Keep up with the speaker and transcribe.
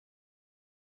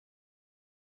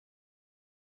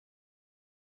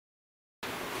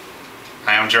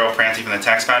I'm Gerald Prante from the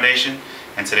Tax Foundation,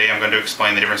 and today I'm going to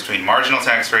explain the difference between marginal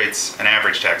tax rates and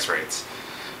average tax rates.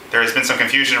 There has been some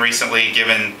confusion recently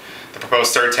given the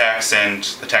proposed surtax and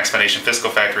the Tax Foundation fiscal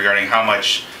fact regarding how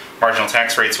much marginal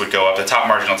tax rates would go up, the top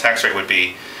marginal tax rate would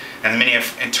be, and many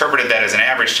have interpreted that as an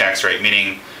average tax rate,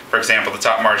 meaning, for example, the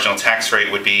top marginal tax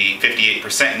rate would be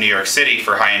 58% in New York City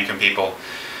for high-income people.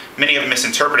 Many have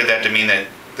misinterpreted that to mean that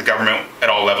the government at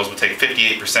all levels would take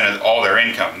 58% of all their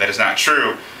income. That is not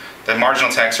true. The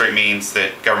marginal tax rate means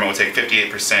that government would take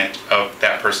 58% of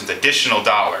that person's additional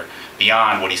dollar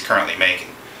beyond what he's currently making.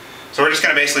 So we're just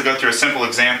going to basically go through a simple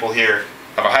example here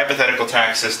of a hypothetical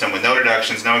tax system with no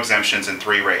deductions, no exemptions, and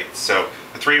 3 rates. So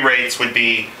the 3 rates would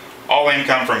be all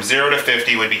income from 0 to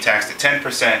 50 would be taxed at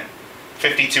 10%,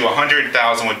 50 to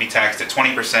 100,000 would be taxed at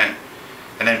 20%,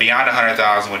 and then beyond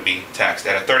 100,000 would be taxed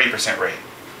at a 30% rate.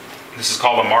 This is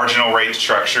called a marginal rate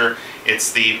structure.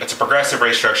 It's a progressive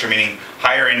rate structure, meaning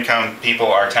higher income people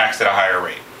are taxed at a higher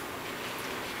rate.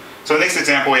 So in this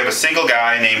example, we have a single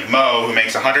guy named Mo who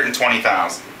makes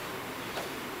 $120,000.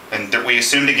 And we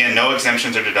assumed, again, no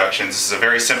exemptions or deductions. This is a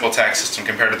very simple tax system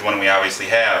compared to the one we obviously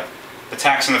have. The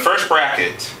tax in the first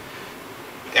bracket,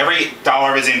 every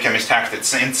dollar of his income is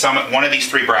taxed in one of these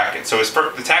 3 brackets. So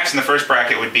the tax in the first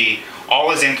bracket would be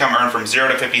all his income earned from 0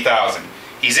 to 50,000.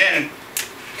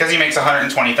 Because he makes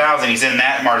 $120,000, he's in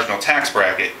that marginal tax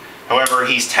bracket. However,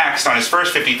 he's taxed on his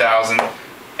first $50,000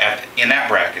 in that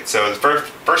bracket. So the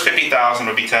first $50,000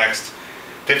 would be taxed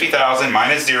 50,000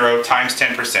 minus 0 times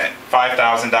 10%.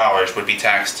 $5,000 would be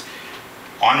taxed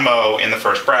on Mo in the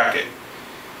first bracket.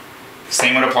 The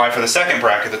same would apply for the second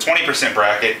bracket, the 20%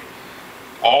 bracket.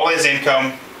 All his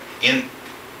income in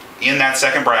that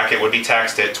second bracket would be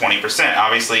taxed at 20%.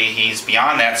 Obviously, he's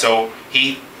beyond that, so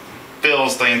he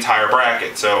fills the entire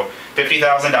bracket. So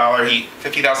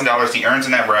 $50,000 he earns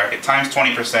in that bracket times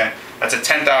 20%, that's a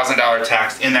 $10,000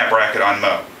 tax in that bracket on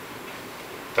Mo.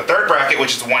 The third bracket,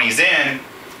 which is the one he's in,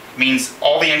 means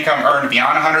all the income earned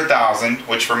beyond $100,000,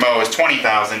 which for Mo is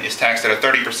 $20,000, is taxed at a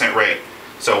 30% rate.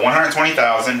 So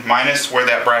 $120,000 minus where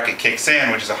that bracket kicks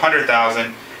in, which is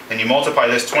 $100,000, and you multiply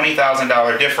this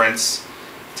 $20,000 difference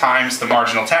times the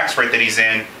marginal tax rate that he's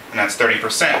in, and that's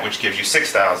 30%, which gives you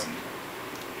 $6,000.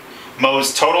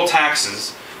 Mo's total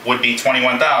taxes would be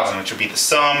 $21,000, which would be the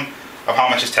sum of how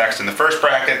much is taxed in the first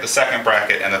bracket, the second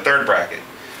bracket, and the third bracket.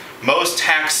 Mo's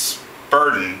tax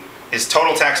burden, his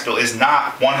total tax bill, is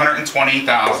not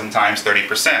 $120,000 times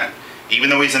 30%,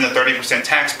 even though he's in the 30%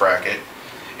 tax bracket,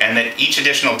 and that each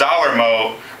additional dollar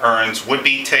Mo earns would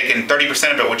be taken,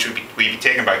 30% of it, which would be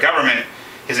taken by government.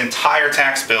 His entire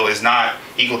tax bill is not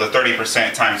equal to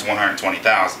 30% times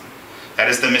 $120,000. That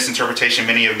is the misinterpretation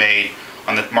many have made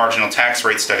on the marginal tax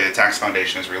rate study the Tax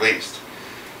Foundation has released.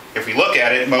 If we look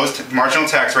at it, Mo's marginal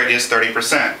tax rate is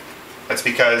 30%. That's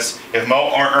because if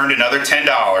Mo earned another $10,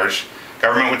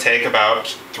 government would take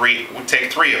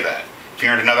three of that. If he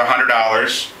earned another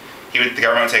 $100, the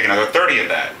government would take another 30 of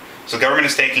that. So the government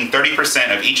is taking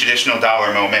 30% of each additional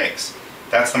dollar Mo makes.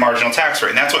 That's the marginal tax rate,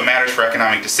 and that's what matters for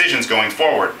economic decisions going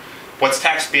forward. What's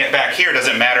taxed back here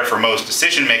doesn't matter for Mo's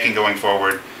decision making going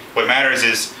forward. What matters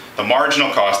is the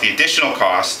marginal cost, the additional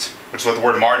cost, which is what the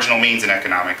word marginal means in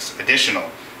economics, additional.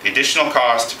 The additional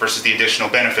cost versus the additional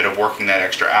benefit of working that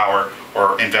extra hour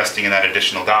or investing in that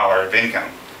additional dollar of income.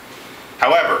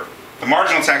 However, the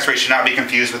marginal tax rate should not be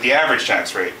confused with the average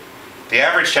tax rate. The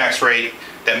average tax rate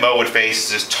that Mo would face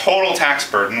is his total tax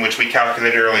burden, which we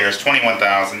calculated earlier as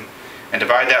 $21,000, and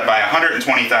divide that by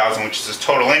 $120,000, which is his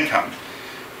total income.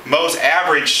 Mo's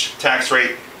average tax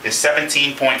rate is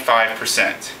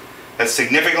 17.5%. That's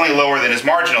significantly lower than his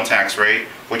marginal tax rate,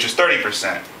 which is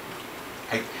 30%.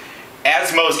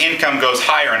 As Mo's income goes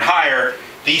higher and higher,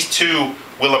 these two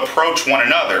will approach one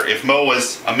another. If Mo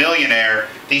was a millionaire,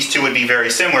 these two would be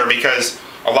very similar because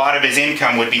a lot of his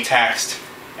income would be taxed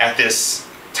at this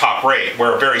top rate,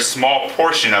 where a very small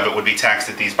portion of it would be taxed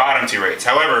at these bottom 2 rates.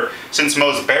 However, since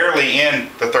Mo's barely in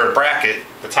the third bracket,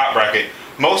 the top bracket,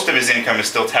 most of his income is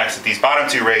still taxed at these bottom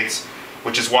 2 rates,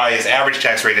 which is why his average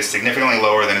tax rate is significantly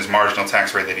lower than his marginal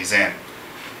tax rate that he's in.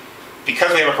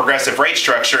 Because we have a progressive rate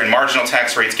structure and marginal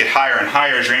tax rates get higher and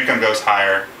higher as your income goes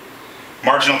higher,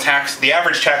 the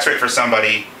average tax rate for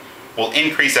somebody will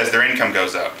increase as their income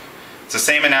goes up. It's the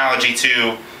same analogy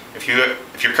to if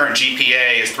your current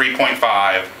GPA is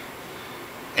 3.5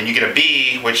 and you get a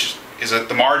B, which is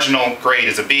the marginal grade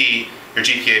is a B, your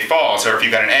GPA falls. Or if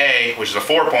you got an A, which is a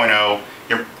 4.0,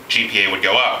 your GPA would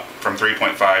go up from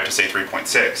 3.5 to say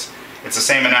 3.6. It's the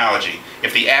same analogy.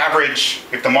 If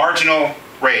the marginal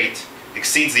rate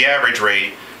exceeds the average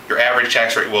rate, your average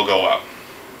tax rate will go up.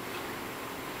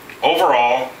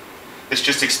 Overall, this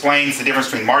just explains the difference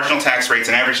between marginal tax rates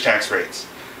and average tax rates.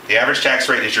 The average tax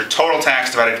rate is your total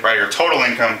tax divided by your total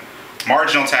income.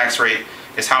 Marginal tax rate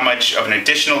is how much of an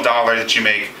additional dollar that you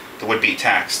make that would be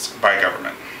taxed by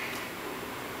government.